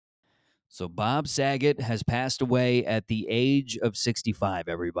So Bob Saget has passed away at the age of 65,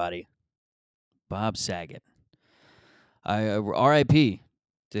 everybody. Bob Saget. R.I.P.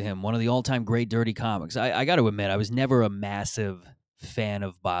 to him, one of the all-time great dirty comics. I got to admit, I was never a massive fan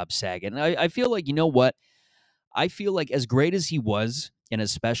of Bob Saget. And I feel like, you know what? I feel like as great as he was and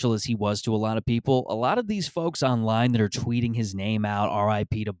as special as he was to a lot of people, a lot of these folks online that are tweeting his name out,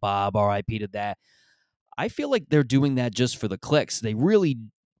 R.I.P. to Bob, R.I.P. to that, I feel like they're doing that just for the clicks. They really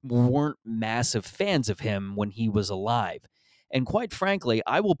weren't massive fans of him when he was alive. And quite frankly,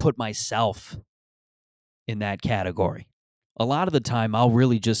 I will put myself in that category. A lot of the time I'll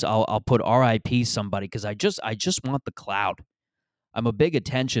really just I'll put RIP somebody because I just want the cloud. I'm a big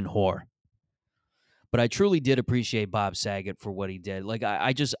attention whore. But I truly did appreciate Bob Saget for what he did. Like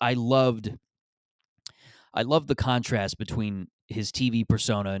I loved the contrast between his TV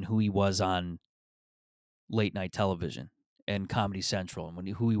persona and who he was on late night television and Comedy Central and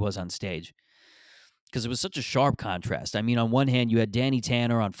who he was on stage. Because it was such a sharp contrast. I mean, on one hand, you had Danny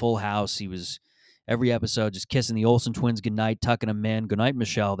Tanner on Full House. He was every episode just kissing the Olsen twins goodnight, tucking them in. Goodnight,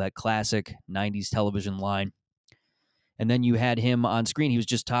 Michelle, that classic 90s television line. And then you had him on screen. He was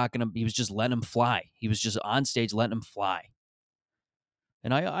just he was just letting him fly. He was just on stage letting him fly.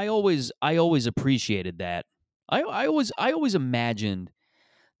 And I always appreciated that. I always imagined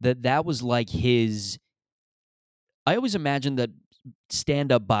that was like his. I always imagined that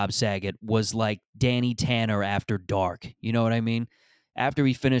stand-up Bob Saget was like Danny Tanner after dark. You know what I mean? After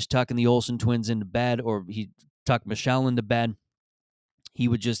he finished tucking the Olsen twins into bed, or he tucked Michelle into bed, he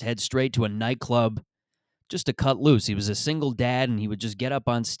would just head straight to a nightclub just to cut loose. He was a single dad, and he would just get up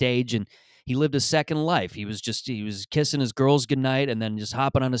on stage, and he lived a second life. He was kissing his girls goodnight, and then just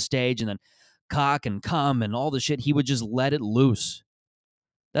hopping on a stage, and then cock and cum and all the shit. He would just let it loose.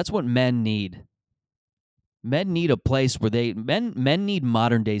 That's what men need. Men need a place where men need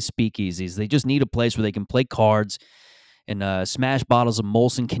modern day speakeasies. They just need a place where they can play cards and smash bottles of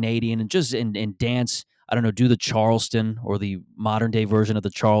Molson Canadian and just and dance. I don't know, do the Charleston or the modern day version of the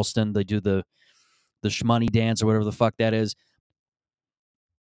Charleston. They do the shmoney dance or whatever the fuck that is.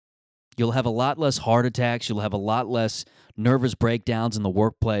 You'll have a lot less heart attacks. You'll have a lot less nervous breakdowns in the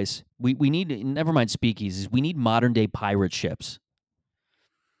workplace. We need, never mind speakeasies. We need modern day pirate ships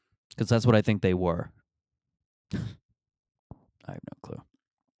because that's what I think they were. I have no clue.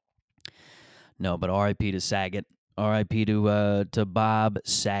 No, but R.I.P. to Saget. R.I.P. to Bob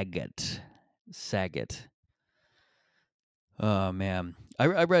Saget. Saget. Oh man,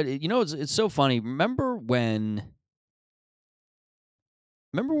 I read. You know, it's so funny. Remember when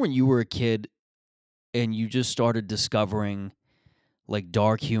you were a kid and you just started discovering like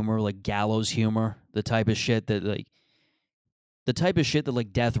dark humor, like gallows humor, the type of shit that like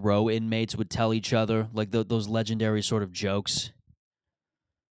death row inmates would tell each other, like those legendary sort of jokes,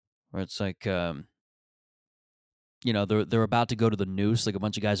 where it's like, they're about to go to the noose, like a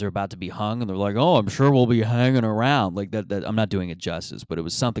bunch of guys are about to be hung, and they're like, "Oh, I'm sure we'll be hanging around." Like that. I'm not doing it justice, but it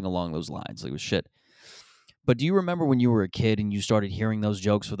was something along those lines. Like it was shit. But do you remember when you were a kid and you started hearing those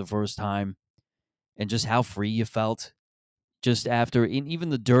jokes for the first time, and just how free you felt? Just after even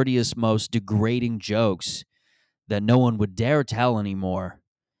the dirtiest, most degrading jokes that no one would dare tell anymore.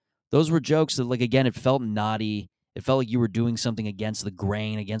 Those were jokes that, like, again, it felt naughty. It felt like you were doing something against the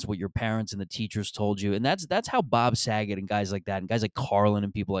grain, against what your parents and the teachers told you. And that's how Bob Saget and guys like that, and guys like Carlin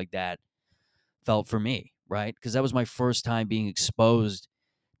and people like that felt for me, right? Because that was my first time being exposed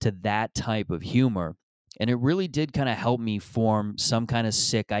to that type of humor. And it really did kind of help me form some kind of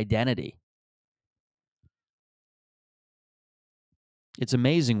sick identity. It's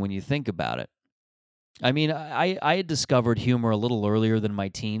amazing when you think about it. I mean, I had discovered humor a little earlier than my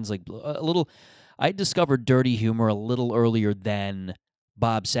teens, like a little. I discovered dirty humor a little earlier than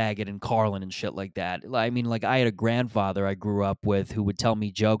Bob Saget and Carlin and shit like that. I mean, like I had a grandfather I grew up with who would tell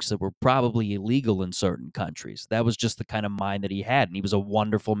me jokes that were probably illegal in certain countries. That was just the kind of mind that he had, and he was a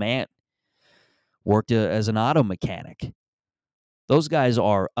wonderful man. Worked as an auto mechanic. Those guys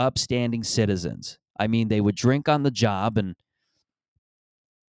are upstanding citizens. I mean, they would drink on the job and,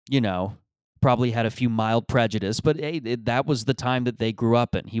 you know, probably had a few mild prejudice, but hey, that was the time that they grew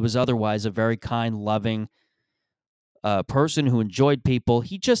up in. He was otherwise a very kind, loving person who enjoyed people.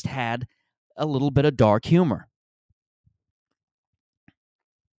 He just had a little bit of dark humor.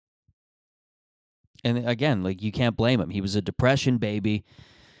 And again, like you can't blame him. He was a depression baby.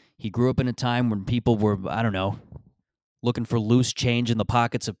 He grew up in a time when people were, I don't know, looking for loose change in the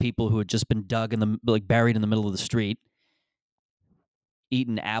pockets of people who had just been dug in buried in the middle of the street,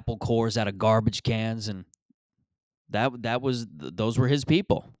 eating apple cores out of garbage cans, and those were his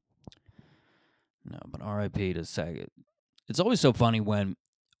people. No, but R.I.P. to Saget. It's always so funny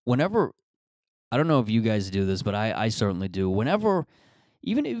whenever I don't know if you guys do this, but I certainly do. Whenever,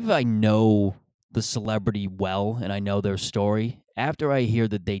 even if I know the celebrity well and I know their story, after I hear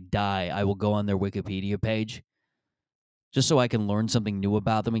that they die, I will go on their Wikipedia page just so I can learn something new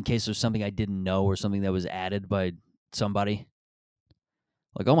about them in case there's something I didn't know or something that was added by somebody.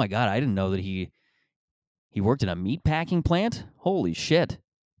 Like, oh my God, I didn't know that he worked in a meat packing plant? Holy shit.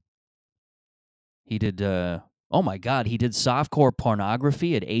 He did, oh my God, he did softcore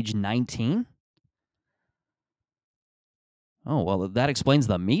pornography at age 19? Oh, well, that explains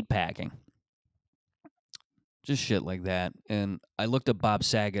the meat packing. Just shit like that. And I looked up Bob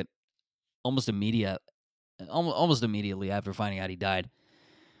Saget almost almost immediately after finding out he died.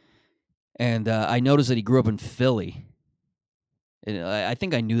 And I noticed that he grew up in Philly. And I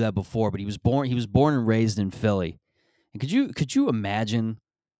think I knew that before, but he was born and raised in Philly. And could you imagine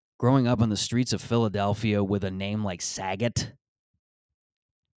growing up on the streets of Philadelphia with a name like Saget?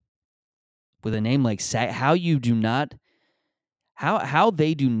 With a name like Saget, how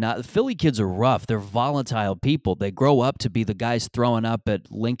they do not. Philly kids are rough. They're volatile people. They grow up to be the guys throwing up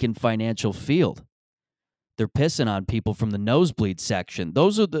at Lincoln Financial Field. They're pissing on people from the nosebleed section.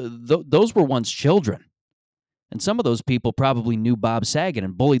 Those were once children. And some of those people probably knew Bob Saget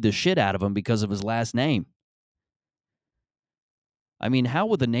and bullied the shit out of him because of his last name. I mean, how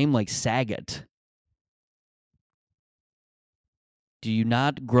with a name like Saget do you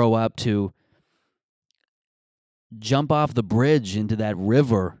not grow up to jump off the bridge into that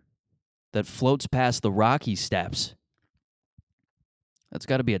river that floats past the Rocky Steps? That's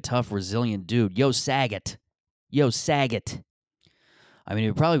got to be a tough, resilient dude. Yo, Saget. Yo, Saget. I mean, it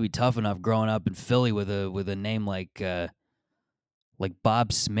would probably be tough enough growing up in Philly with a name like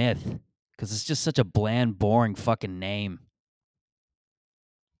Bob Smith, because it's just such a bland, boring fucking name.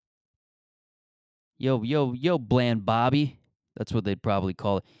 Yo, bland Bobby. That's what they'd probably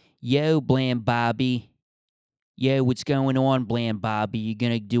call it. Yo, bland Bobby. Yo, what's going on, bland Bobby? You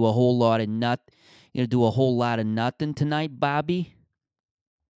gonna do a whole lot of You gonna do a whole lot of nothing tonight, Bobby?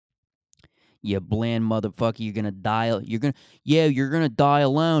 You bland motherfucker. You're gonna die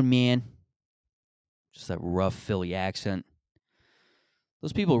alone, man. Just that rough Philly accent.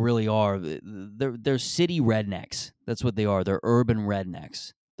 Those people really are. They're city rednecks. That's what they are. They're urban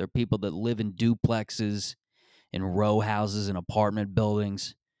rednecks. They're people that live in duplexes, in row houses, in apartment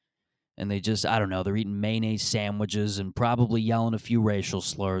buildings. And they just, I don't know, they're eating mayonnaise sandwiches and probably yelling a few racial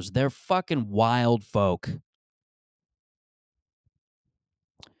slurs. They're fucking wild folk.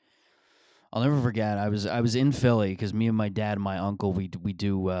 I'll never forget. I was in Philly because me and my dad and my uncle we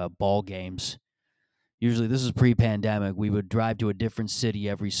do ball games. Usually, this is pre-pandemic. We would drive to a different city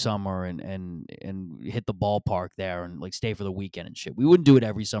every summer and hit the ballpark there and like stay for the weekend and shit. We wouldn't do it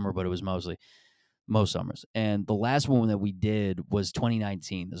every summer, but it was mostly most summers. And the last one that we did was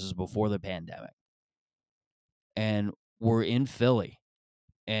 2019. This is before the pandemic, and we're in Philly,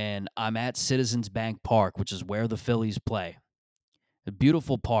 and I'm at Citizens Bank Park, which is where the Phillies play. A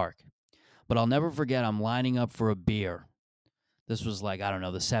beautiful park. But I'll never forget, I'm lining up for a beer. This was like, I don't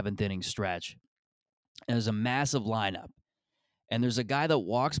know, the seventh inning stretch. And there's a massive lineup. And there's a guy that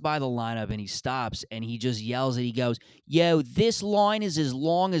walks by the lineup and he stops and he just yells and he goes, "Yo, this line is as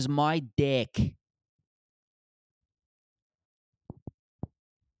long as my dick."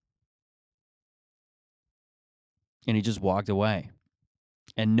 And he just walked away.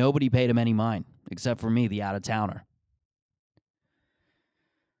 And nobody paid him any mind except for me, the out of towner.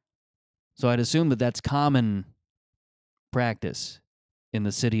 So I'd assume that that's common practice in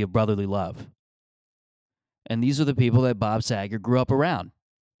the city of brotherly love. And these are the people that Bob Saget grew up around.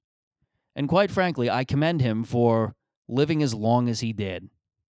 And quite frankly, I commend him for living as long as he did.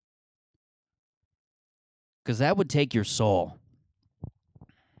 Because that would take your soul.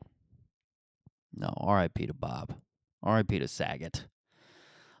 No, R.I.P. to Bob. R.I.P. to Saget.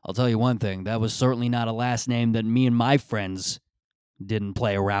 I'll tell you one thing, that was certainly not a last name that me and my friends didn't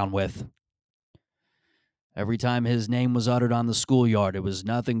play around with. Every time his name was uttered on the schoolyard, it was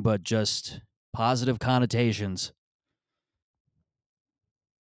nothing but just positive connotations.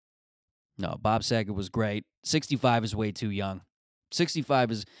 No, Bob Saget was great. 65 is way too young.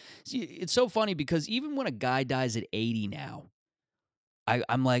 65 is... It's so funny because even when a guy dies at 80 now,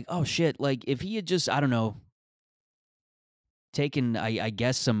 I'm like, oh shit, like if he had just, I don't know, taken, I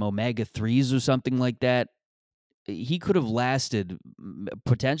guess, some omega-3s or something like that, he could have lasted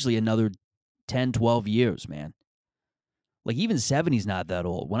potentially another 10, 12 years, man. Like even 70's not that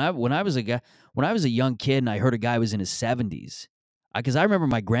old. When I was a young kid and I heard a guy was in his 70's, because I remember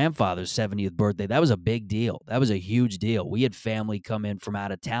my grandfather's 70th birthday. That was a big deal. That was a huge deal. We had family come in from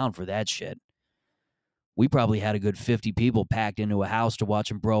out of town for that shit. we probably had a good 50 people packed into a house to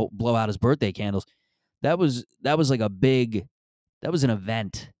watch him blow out his birthday candles. That was like that was an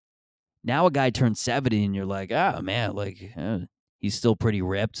event. Now a guy turns 70 and you're like, oh man, like he's still pretty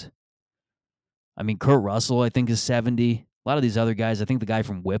ripped. I mean, Kurt Russell, I think, is 70. A lot of these other guys, I think the guy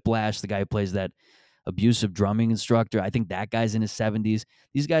from Whiplash, the guy who plays that abusive drumming instructor, I think that guy's in his 70s.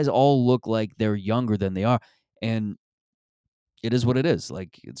 These guys all look like they're younger than they are. And it is what it is.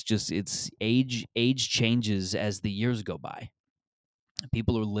 Like, it's age changes as the years go by.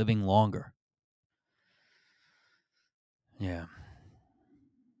 People are living longer. Yeah.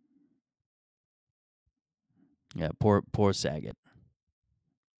 Yeah, poor Saget.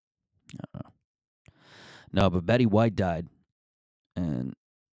 No, but Betty White died, and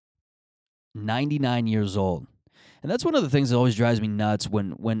 99 years old. And that's one of the things that always drives me nuts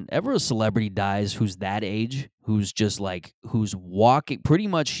whenever a celebrity dies who's that age, who's just like, who's walking, pretty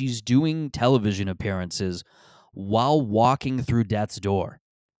much she's doing television appearances while walking through death's door.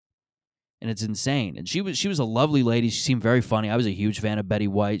 And it's insane. And she was a lovely lady. She seemed very funny. I was a huge fan of Betty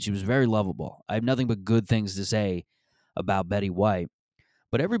White. She was very lovable. I have nothing but good things to say about Betty White.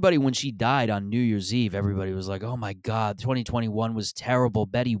 But everybody, when she died on New Year's Eve, everybody was like, oh my God, 2021 was terrible.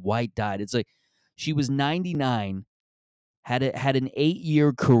 Betty White died. It's like she was 99, had an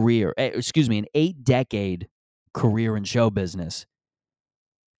 8-year career, an 8-decade career in show business,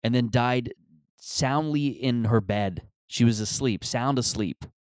 and then died soundly in her bed. She was asleep, sound asleep.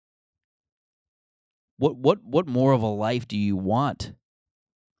 What more of a life do you want?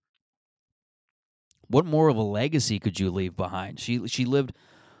 What more of a legacy could you leave behind? She lived.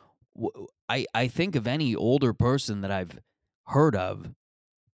 I think of any older person that I've heard of,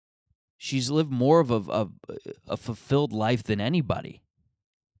 she's lived more of a fulfilled life than anybody.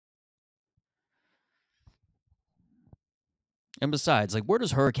 And besides, like, where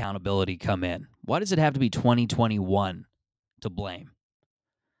does her accountability come in? Why does it have to be 2021 to blame?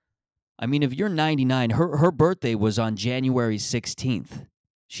 I mean, if you're 99, her birthday was on January 16th.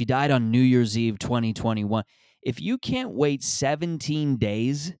 She died on New Year's Eve 2021. If you can't wait 17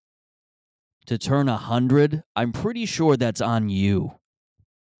 days to turn 100, I'm pretty sure that's on you.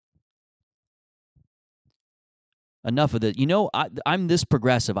 Enough of it. You know, I'm this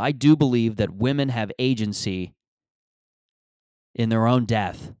progressive. I do believe that women have agency in their own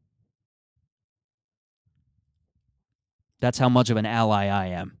death. That's how much of an ally I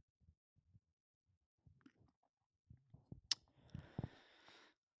am.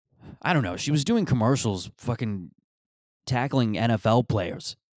 I don't know. She was doing commercials fucking tackling NFL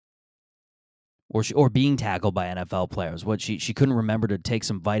players. Or being tackled by NFL players. What, she couldn't remember to take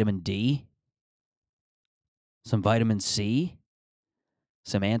some vitamin D? Some vitamin C?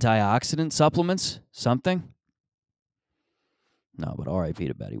 Some antioxidant supplements? Something? No, but R.I.P.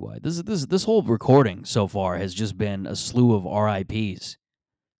 to Betty White. This whole recording so far has just been a slew of R.I.P.s.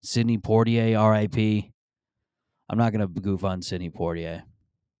 Sidney Poitier, R.I.P. I'm not gonna goof on Sidney Poitier.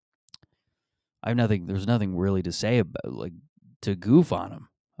 There's nothing really to say about, like, to goof on him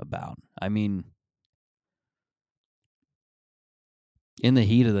about. I mean, In the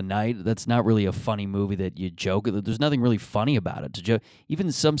Heat of the Night, that's not really a funny movie that you joke. There's nothing really funny about it to joke.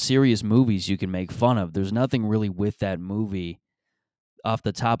 Even some serious movies you can make fun of. There's nothing really with that movie off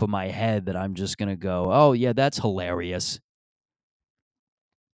the top of my head that I'm just gonna go, oh yeah, that's hilarious.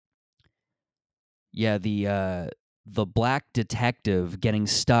 Yeah, the black detective getting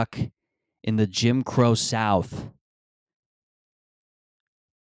stuck in the Jim Crow South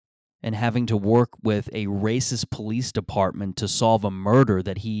and having to work with a racist police department to solve a murder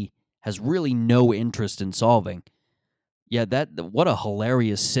that he has really no interest in solving. Yeah, what a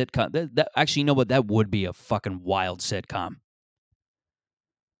hilarious sitcom. That actually, you know what? That would be a fucking wild sitcom.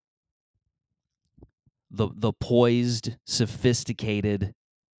 The poised, sophisticated.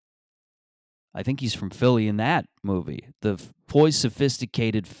 I think he's from Philly in that movie. The poised,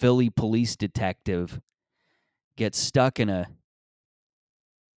 sophisticated Philly police detective gets stuck in a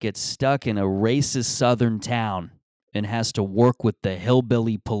racist southern town and has to work with the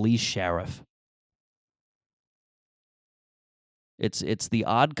hillbilly police sheriff. It's The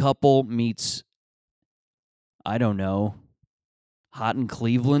Odd Couple meets, I don't know, Hot in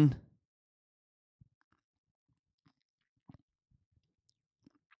Cleveland.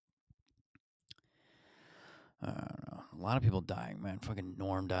 I don't know. A lot of people dying, man. Fucking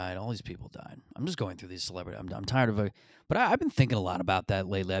Norm died. All these people died. I'm just going through these celebrities. I'm tired of it. But I've been thinking a lot about that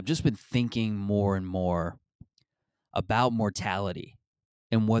lately. I've just been thinking more and more about mortality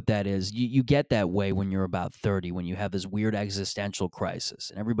and what that is. You get that way when you're about 30, when you have this weird existential crisis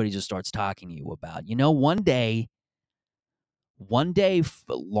and everybody just starts talking to you about, one day One day,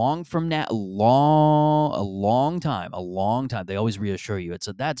 long from now, a long time. They always reassure you.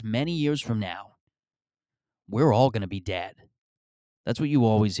 That's many years from now. We're all going to be dead. That's what you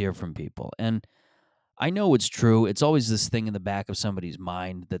always hear from people. And I know it's true. It's always this thing in the back of somebody's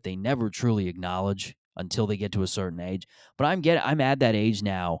mind that they never truly acknowledge until they get to a certain age. But I'm at that age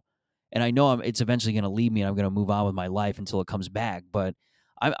now, and I know it's eventually going to leave me, and I'm going to move on with my life until it comes back. But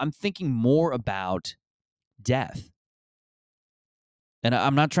I'm thinking more about death. And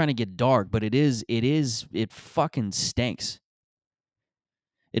I'm not trying to get dark, but it fucking stinks.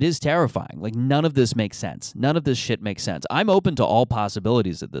 It is terrifying. Like, none of this makes sense. None of this shit makes sense. I'm open to all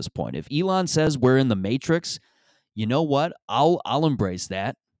possibilities at this point. If Elon says we're in the Matrix, you know what? I'll embrace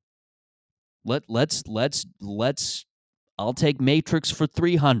that. Let's I'll take Matrix for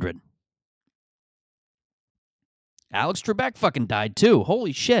 300. Alex Trebek fucking died too.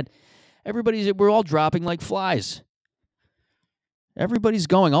 Holy shit. We're all dropping like flies. Everybody's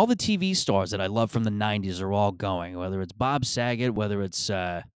going. All the TV stars that I love from the 90s are all going, whether it's Bob Saget, whether it's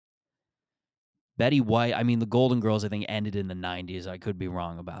Betty White. I mean, the Golden Girls, I think, ended in the 90s. I could be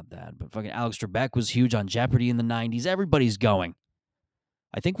wrong about that. But fucking Alex Trebek was huge on Jeopardy in the 90s. Everybody's going.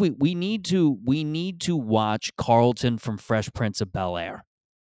 I think we need to watch Carlton from Fresh Prince of Bel-Air.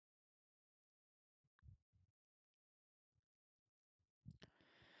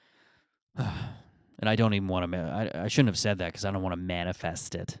 And I don't even want to. I shouldn't have said that because I don't want to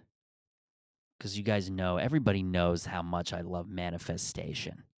manifest it. Because you guys know, everybody knows how much I love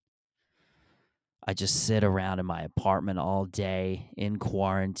manifestation. I just sit around in my apartment all day in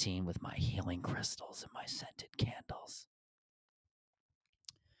quarantine with my healing crystals and my scented candles.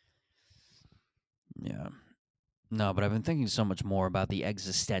 Yeah. No, but I've been thinking so much more about the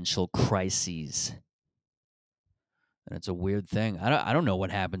existential crises. And it's a weird thing. I don't know what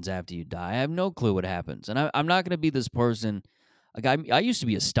happens after you die. I have no clue what happens. And I'm not going to be this person. Like, I used to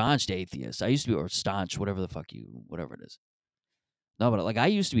be a staunch atheist. I used to be, or staunch, whatever it is. No, but like, I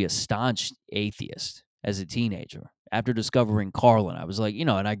used to be a staunch atheist as a teenager. After discovering Carlin, I was like, and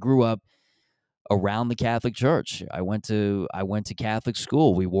I grew up around the Catholic Church. I went to Catholic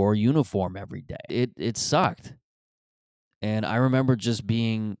school. We wore a uniform every day. It sucked. And I remember just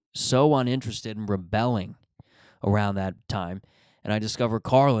being so uninterested and rebelling around that time. And I discovered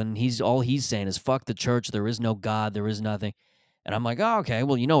Carlin. He's saying is fuck the church. There is no God. There is nothing. And I'm like, oh, okay,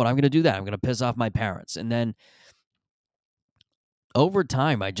 well, you know what? I'm going to do that. I'm going to piss off my parents. And then over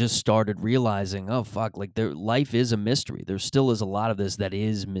time, I just started realizing, oh, fuck, like life is a mystery. There still is a lot of this that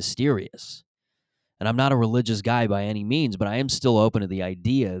is mysterious. And I'm not a religious guy by any means, but I am still open to the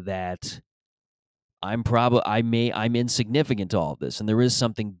idea that I'm insignificant to all of this, and there is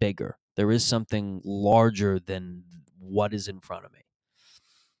something bigger. There is something larger than what is in front of me.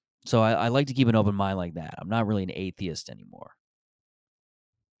 So I like to keep an open mind like that. I'm not really an atheist anymore.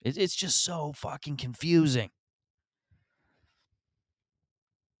 It's just so fucking confusing.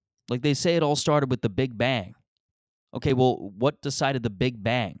 Like, they say it all started with the Big Bang. Okay, well, what decided the Big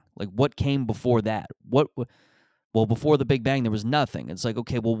Bang? Like, what came before that? Well, before the Big Bang, there was nothing. It's like,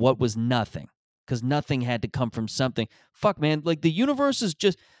 okay, well, what was nothing? Because nothing had to come from something. Fuck, man. Like, the universe is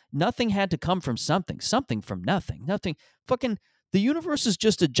just, nothing had to come from something. Something from nothing. Nothing. Fucking, the universe is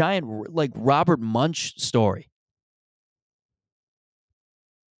just a giant, like, Robert Munch story.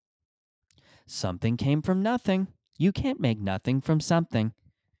 Something came from nothing. You can't make nothing from something.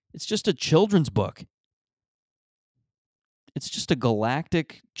 It's just a children's book. It's just a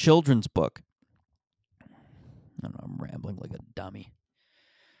galactic children's book. I don't know, I'm rambling like a dummy.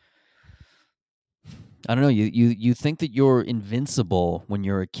 I don't know. You think that you're invincible when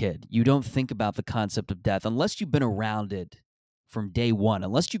you're a kid. You don't think about the concept of death unless you've been around it from day one.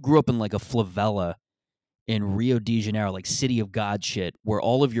 Unless you grew up in like a favela in Rio de Janeiro, like City of God shit, where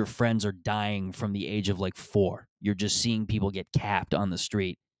all of your friends are dying from the age of like 4. You're just seeing people get capped on the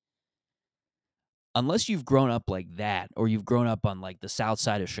street. Unless you've grown up like that, or you've grown up on like the south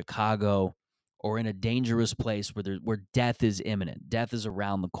side of Chicago, or in a dangerous place where death is imminent, death is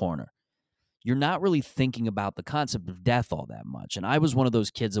around the corner, you're not really thinking about the concept of death all that much. And I was one of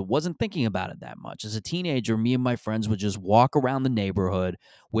those kids that wasn't thinking about it that much. As a teenager, me and my friends would just walk around the neighborhood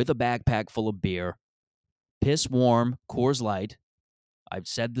with a backpack full of beer, piss warm, Coors Light. I've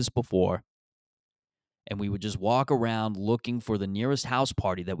said this before. And we would just walk around looking for the nearest house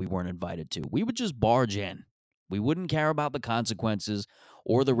party that we weren't invited to. We would just barge in. We wouldn't care about the consequences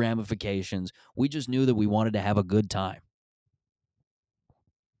or the ramifications. We just knew that we wanted to have a good time.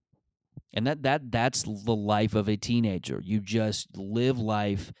 And that's the life of a teenager. You just live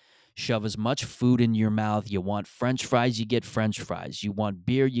life. shove as much food in your mouth. You want French fries, you get French fries. You want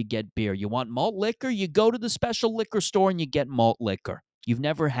beer, you get beer. You want malt liquor, you go to the special liquor store and you get malt liquor. You've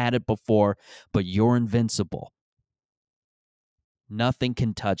never had it before, but you're invincible. Nothing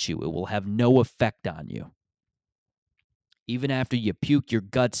can touch you. It will have no effect on you. Even after you puke your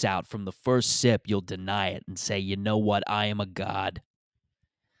guts out from the first sip, you'll deny it and say, you know what? I am a god.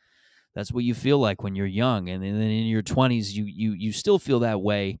 That's what you feel like when you're young. And then in your 20s, you still feel that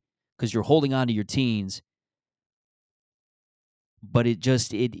way because you're holding on to your teens. But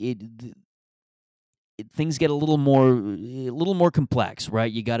things get a little more complex,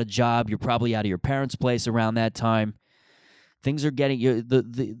 right? You got a job. You're probably out of your parents' place around that time. Things are getting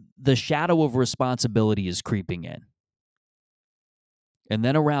the shadow of responsibility is creeping in. And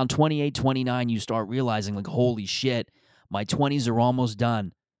then around 28, 29, you start realizing, like, holy shit, my 20s are almost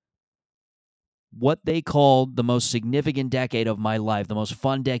done. What they called the most significant decade of my life, the most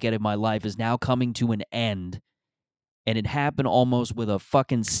fun decade of my life, is now coming to an end. And it happened almost with a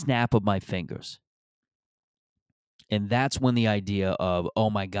fucking snap of my fingers. And that's when the idea of, oh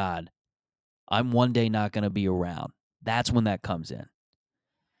my God, I'm one day not going to be around. That's when that comes in.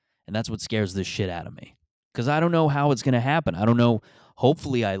 And that's what scares the shit out of me. Because I don't know how it's going to happen. I don't know.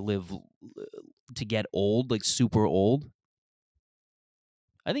 Hopefully I live to get old, like super old.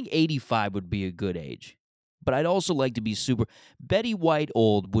 I think 85 would be a good age. But I'd also like to be super. Betty White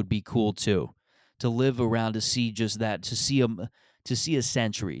old would be cool too. To live around to see just that, to see a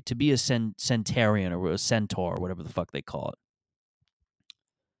century, to be a centurion or a centaur, or whatever the fuck they call it.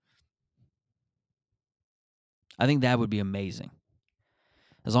 I think that would be amazing.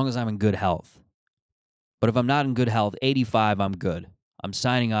 As long as I'm in good health. But if I'm not in good health, 85, I'm good. I'm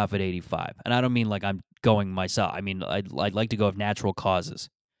signing off at 85. And I don't mean like I'm going myself. I mean, I'd like to go of natural causes.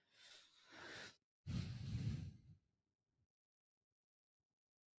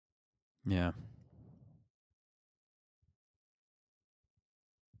 Yeah.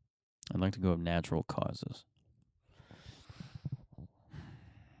 I'd like to go of natural causes.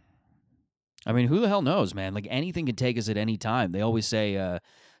 I mean, who the hell knows, man? Like, anything can take us at any time. They always say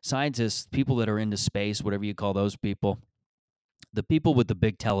scientists, people that are into space, whatever you call those people, the people with the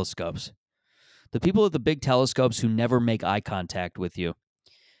big telescopes, the people with the big telescopes who never make eye contact with you,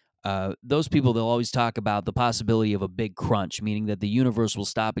 those people, they'll always talk about the possibility of a big crunch, meaning that the universe will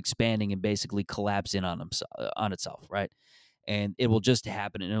stop expanding and basically collapse in on itself, right? And it will just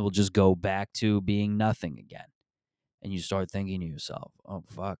happen and it will just go back to being nothing again. And you start thinking to yourself, oh,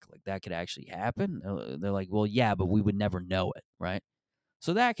 fuck, like that could actually happen? They're like, well, yeah, but we would never know it, right?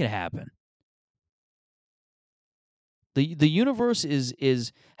 So that could happen. The universe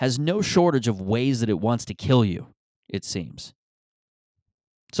has no shortage of ways that it wants to kill you, it seems.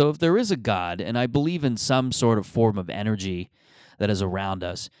 So if there is a God, and I believe in some sort of form of energy that is around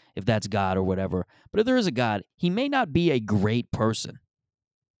us, if that's God or whatever, but if there is a God, he may not be a great person.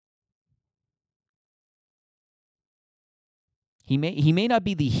 He may not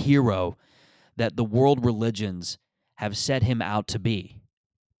be the hero that the world religions have set him out to be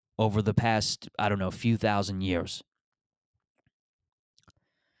over the past, I don't know, few thousand years.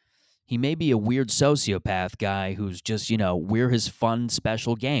 He may be a weird sociopath guy who's just, we're his fun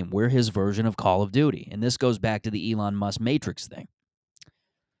special game. We're his version of Call of Duty. And this goes back to the Elon Musk Matrix thing.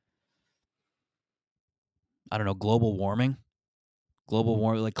 I don't know, global warming,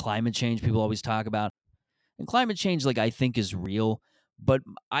 like climate change, people always talk about. And climate change, like, I think is real, but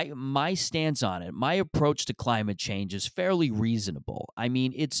my stance on it, my approach to climate change is fairly reasonable. I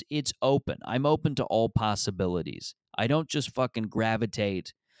mean, it's open. I'm open to all possibilities. I don't just fucking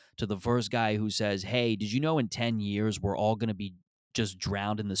gravitate to the first guy who says, "Hey, did you know in 10 years we're all going to be just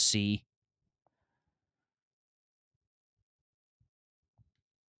drowned in the sea?"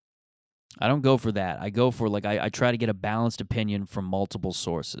 I don't go for that. I go for, like, I try to get a balanced opinion from multiple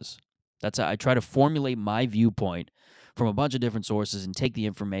sources. That's how I try to formulate my viewpoint from a bunch of different sources and take the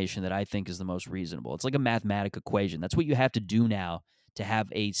information that I think is the most reasonable. It's like a mathematic equation. That's what you have to do now to have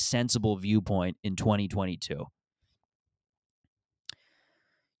a sensible viewpoint in 2022.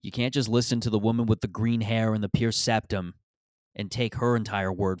 You can't just listen to the woman with the green hair and the pierced septum and take her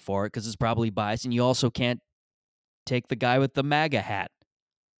entire word for it because it's probably biased. And you also can't take the guy with the MAGA hat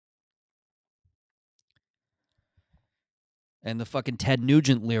and the fucking Ted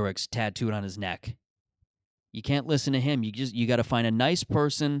Nugent lyrics tattooed on his neck. You can't listen to him. You got to find a nice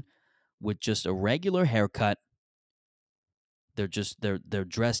person with just a regular haircut. They're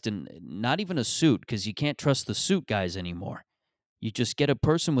dressed in not even a suit because you can't trust the suit guys anymore. You just get a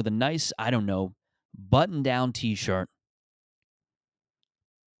person with a nice, I don't know, button-down t-shirt.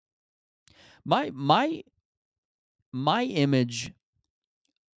 My my my image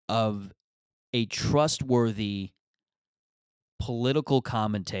of a trustworthy political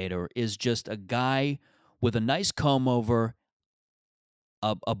commentator is just a guy with a nice comb over,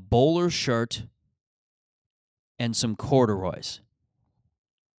 a bowler shirt, and some corduroys.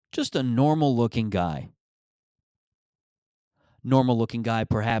 Just a normal looking guy. Normal looking guy,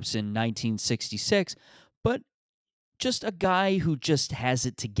 perhaps in 1966, but just a guy who just has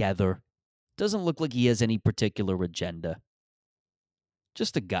it together. Doesn't look like he has any particular agenda.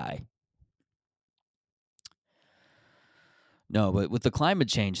 Just a guy. No, but with the climate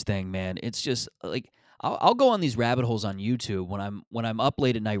change thing, man, it's just like I'll go on these rabbit holes on YouTube when I'm up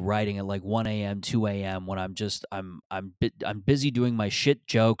late at night writing at like 1 a.m., 2 a.m. when I'm busy doing my shit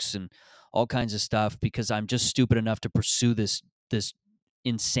jokes and all kinds of stuff because I'm just stupid enough to pursue this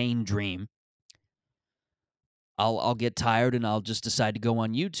insane dream. I'll get tired and I'll just decide to go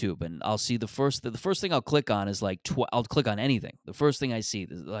on YouTube and I'll see the first thing I'll click on is like I'll click on anything. The first thing I see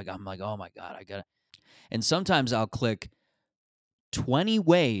is like I'm like, oh my god, I gotta. And sometimes I'll click 20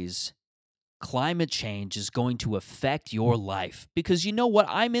 ways climate change is going to affect your life. Because you know what?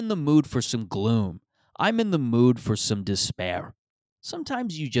 I'm in the mood for some gloom. I'm in the mood for some despair.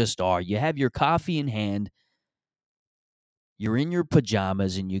 Sometimes you just are. You have your coffee in hand, you're in your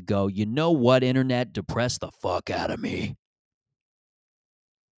pajamas, and you go, you know what, internet? Depress the fuck out of me.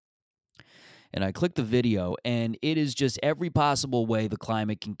 And I click the video, and it is just every possible way the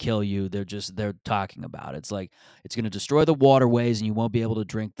climate can kill you. They're talking about it. It's like it's going to destroy the waterways, and you won't be able to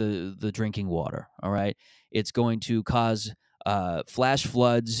drink the drinking water. All right, it's going to cause flash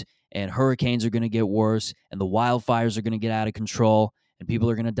floods, and hurricanes are going to get worse, and the wildfires are going to get out of control, and people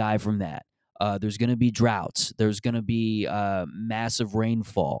are going to die from that. There's going to be droughts. There's going to be massive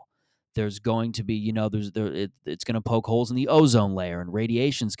rainfall. There's going to be, it's going to poke holes in the ozone layer, and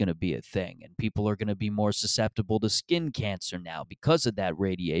radiation's going to be a thing, and people are going to be more susceptible to skin cancer now because of that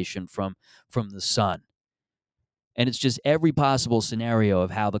radiation from the sun. And it's just every possible scenario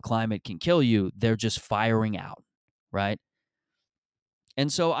of how the climate can kill you. They're just firing out, right?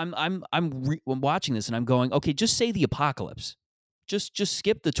 And so I'm watching this and I'm going, okay, just say the apocalypse. Just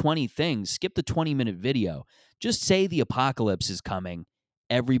skip the 20 things, skip the 20-minute video. Just say the apocalypse is coming.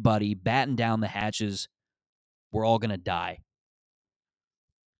 Everybody batten down the hatches. We're all going to die.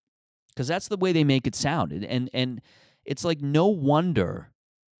 Cuz that's the way they make it sound. And it's like no wonder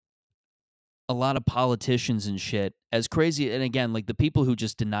a lot of politicians and shit as crazy, and again, like the people who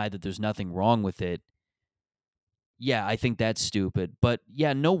just deny that there's nothing wrong with it. Yeah, I think that's stupid. But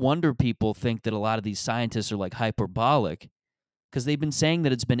yeah, no wonder people think that a lot of these scientists are like hyperbolic because they've been saying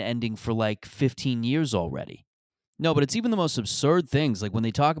that it's been ending for like 15 years already. No, but it's even the most absurd things. Like when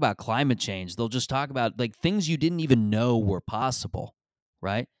they talk about climate change, they'll just talk about like things you didn't even know were possible,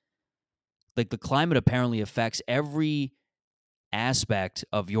 right? Like the climate apparently affects every aspect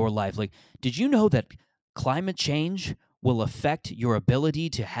of your life. Like, did you know that climate change will affect your ability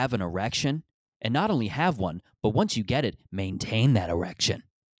to have an erection? And not only have one, but once you get it, maintain that erection.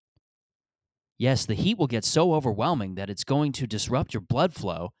 Yes, the heat will get so overwhelming that it's going to disrupt your blood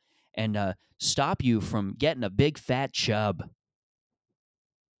flow and stop you from getting a big fat chub.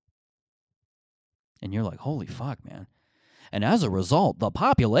 And you're like, holy fuck, man. And as a result, the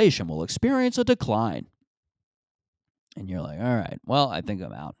population will experience a decline. And you're like, all right, well, I think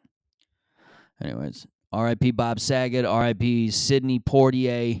I'm out. Anyways, R.I.P. Bob Saget, R.I.P. Sidney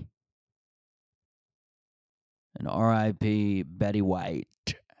Poitier, and R.I.P. Betty White.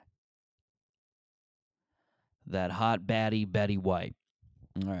 That hot baddie, Betty White.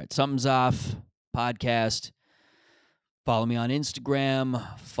 All right, something's off. Podcast. Follow me on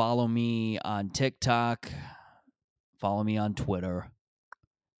Instagram. Follow me on TikTok. Follow me on Twitter.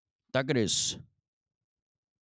 That it is.